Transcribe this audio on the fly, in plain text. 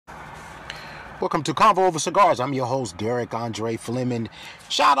Welcome to Convo Over Cigars. I'm your host, Derek Andre Fleming.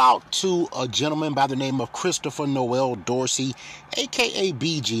 Shout out to a gentleman by the name of Christopher Noel Dorsey, aka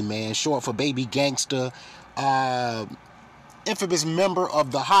BG, man, short for Baby Gangster. Infamous member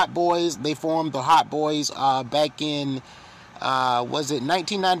of the Hot Boys. They formed the Hot Boys back in, was it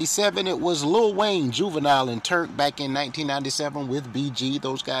 1997? It was Lil Wayne, Juvenile, and Turk back in 1997 with BG.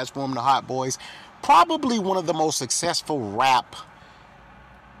 Those guys formed the Hot Boys. Probably one of the most successful rap,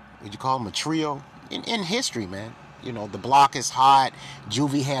 would you call them a trio, in history, man. You know, The Block is Hot.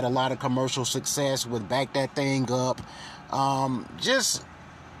 Juvie had a lot of commercial success with Back That Thing Up. Just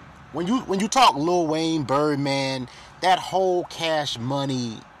when you talk Lil Wayne, Birdman, that whole Cash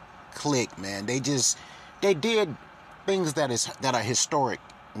Money clique, man, they did things that are historic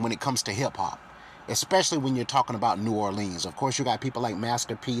when it comes to hip hop, especially when you're talking about New Orleans. Of course, you got people like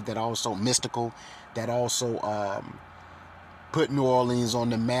Master P that also mystical, that also put New Orleans on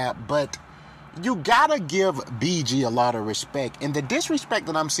the map. But you gotta give BG a lot of respect, and the disrespect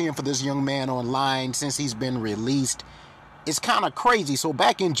that I'm seeing for this young man online since he's been released is kind of crazy. So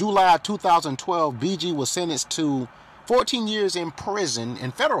back in July 2012, BG was sentenced to 14 years in prison,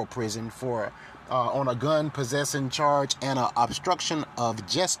 in federal prison, for on a gun possession charge and an obstruction of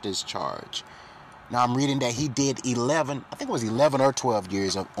justice charge. Now I'm reading that he did 11, I think it was 11 or 12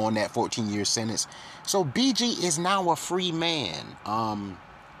 years on that 14-year sentence. So BG is now a free man.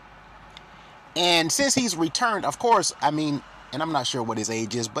 And since he's returned, of course, I mean, and I'm not sure what his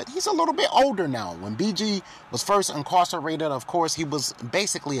age is, but he's a little bit older now. When BG was first incarcerated, of course, he was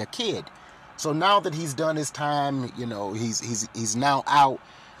basically a kid. So now that he's done his time, you know, he's now out.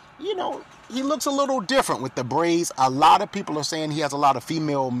 You know, he looks a little different with the braids. A lot of people are saying he has a lot of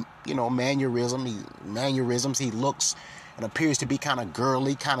female, you know, mannerisms. He looks and appears to be kind of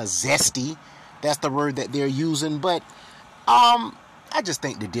girly, kind of zesty. That's the word that they're using. But I just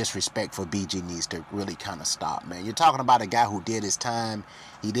think the disrespect for BG needs to really kind of stop, man. You're talking about a guy who did his time.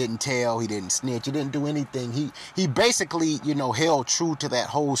 He didn't tell. He didn't snitch. He didn't do anything. He basically, you know, held true to that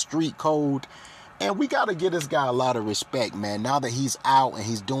whole street code. And we got to give this guy a lot of respect, man. Now that he's out and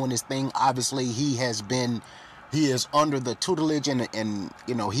he's doing his thing, obviously he is under the tutelage and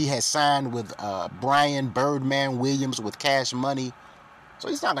you know, he has signed with Brian Birdman Williams with Cash Money. So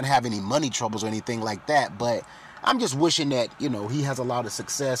he's not going to have any money troubles or anything like that. But I'm just wishing that, you know, he has a lot of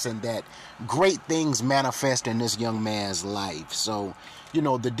success and that great things manifest in this young man's life. So, you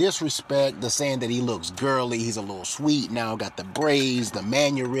know, the disrespect, the saying that he looks girly, he's a little sweet now, got the braids, the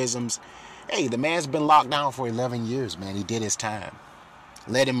mannerisms. Hey, the man's been locked down for 11 years, man. He did his time.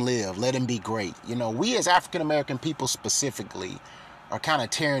 Let him live. Let him be great. You know, we as African-American people specifically are kind of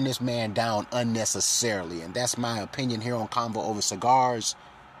tearing this man down unnecessarily. And that's my opinion here on Convo Over Cigars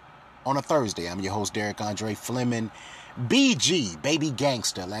on a Thursday. I'm your host, Derek Andre Fleming. BG, Baby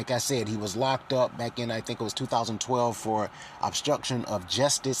Gangster. Like I said, he was locked up back in, I think it was 2012 for obstruction of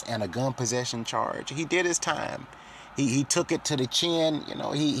justice and a gun possession charge. He did his time. He took it to the chin. You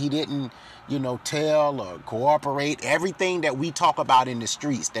know, he didn't, you know, tell or cooperate. Everything that we talk about in the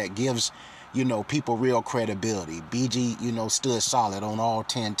streets that gives, you know, people real credibility. BG, you know, stood solid on all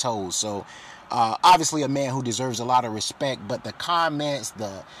 10 toes. So, obviously a man who deserves a lot of respect, but the comments,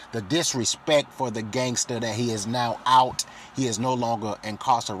 the disrespect for the gangster that he is now out, he is no longer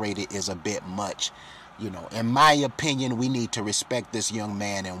incarcerated, is a bit much. You know, in my opinion, we need to respect this young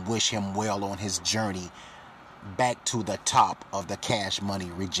man and wish him well on his journey back to the top of the Cash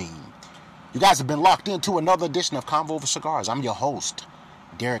Money regime. You guys have been locked into another edition of Convo Over Cigars. I'm your host,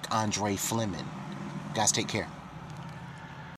 Derek Andre Fleming. Guys, take care.